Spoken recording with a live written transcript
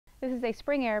This is a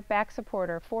Spring Air back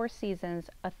supporter, 4 Seasons,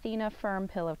 Athena firm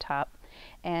pillow top.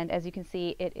 And as you can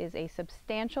see, it is a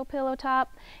substantial pillow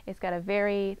top. It's got a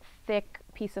very thick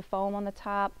piece of foam on the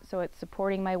top, so it's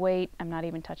supporting my weight. I'm not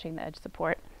even touching the edge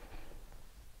support.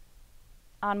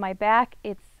 On my back,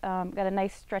 it's got a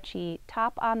nice stretchy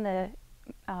top on the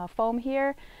foam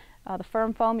here. The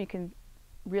firm foam, you can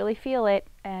really feel it,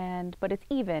 but it's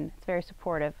even. It's very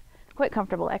supportive. Quite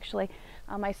comfortable, actually.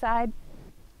 On my side,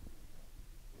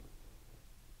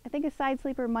 I think a side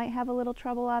sleeper might have a little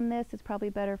trouble on this. It's probably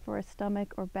better for a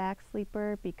stomach or back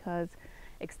sleeper because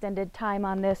extended time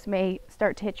on this may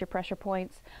start to hit your pressure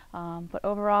points. But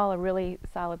overall, a really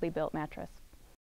solidly built mattress.